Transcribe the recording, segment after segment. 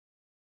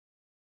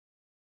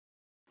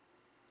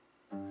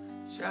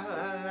Sha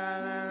la la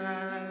la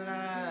la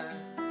la,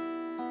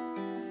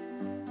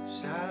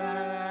 sha la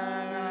la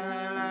la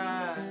la la,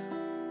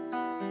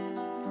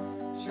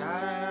 sha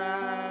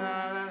la la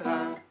la la,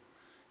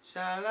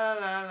 sha la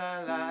la la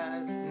la.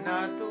 It's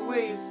not the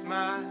way you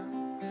smile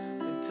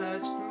that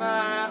touched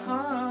my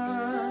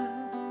heart.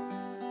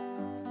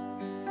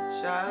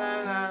 Sha la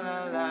la la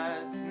la.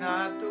 It's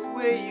not the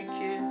way you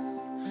kiss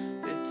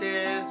that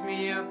tears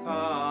me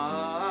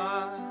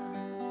apart.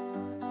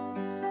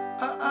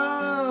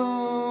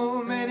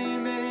 Oh,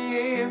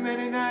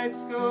 many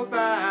nights go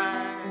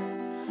by.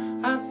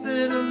 I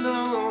sit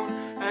alone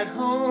at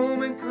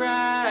home and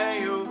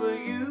cry over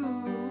you.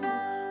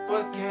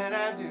 What can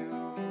I do?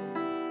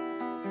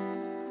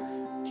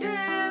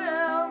 Can't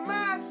help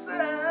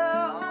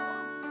myself.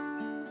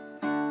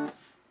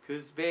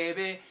 'Cause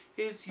baby,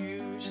 it's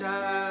you, sha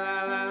la la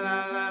la la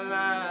la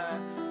la.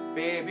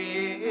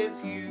 Baby,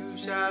 it's you,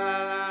 sha la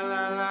la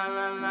la la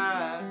la la.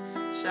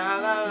 Sha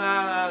la la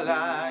la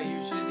la. You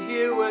should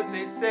hear what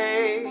they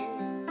say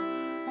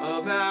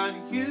about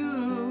you.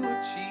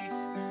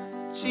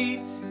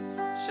 Cheat,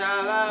 sha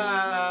la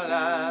la la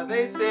la.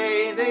 They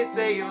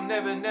say you'll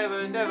never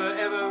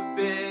ever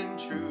been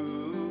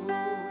true.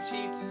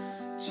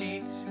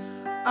 Cheat.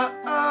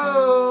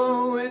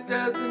 Oh, it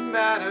doesn't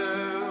matter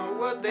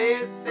what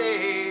they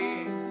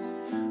say.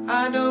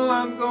 I know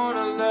I'm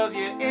gonna love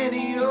you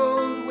any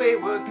old way.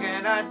 What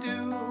can I do?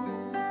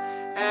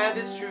 And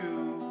it's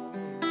true.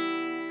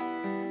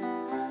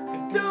 I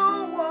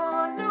don't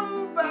want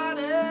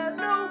nobody.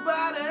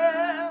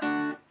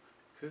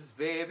 'Cause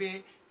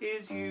baby,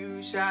 it's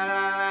you, sha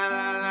la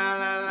la la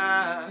la la.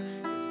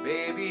 'Cause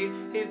baby,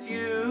 it's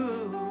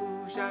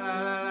you, sha la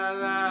la la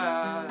la.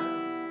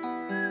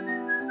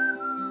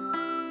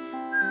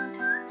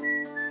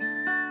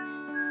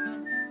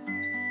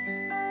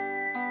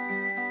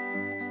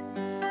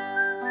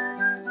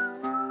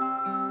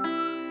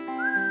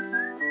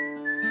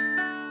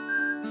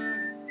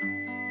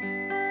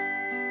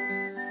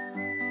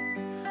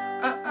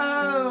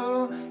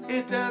 Oh,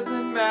 it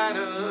doesn't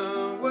matter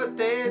what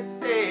they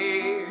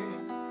say.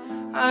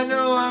 I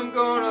know I'm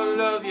gonna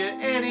love you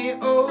any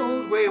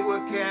old way.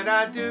 What can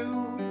I do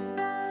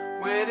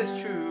when it's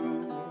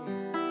true?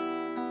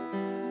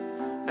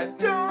 I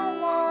don't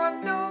want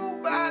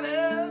nobody.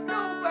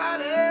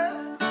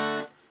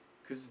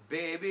 'Cause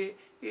baby,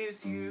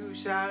 it's you,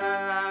 sha la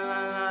la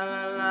la la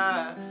la la.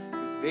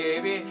 'Cause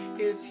baby,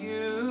 it's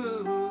you,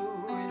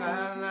 la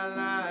la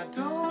la.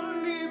 Don't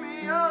leave me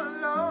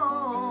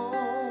alone.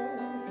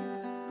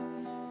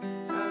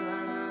 La la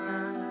la la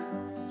la,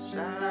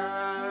 sha la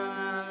la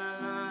la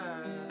la.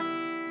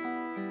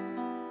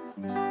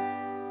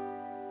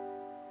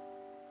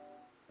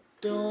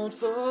 Don't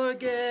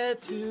forget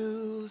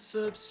to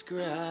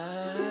subscribe.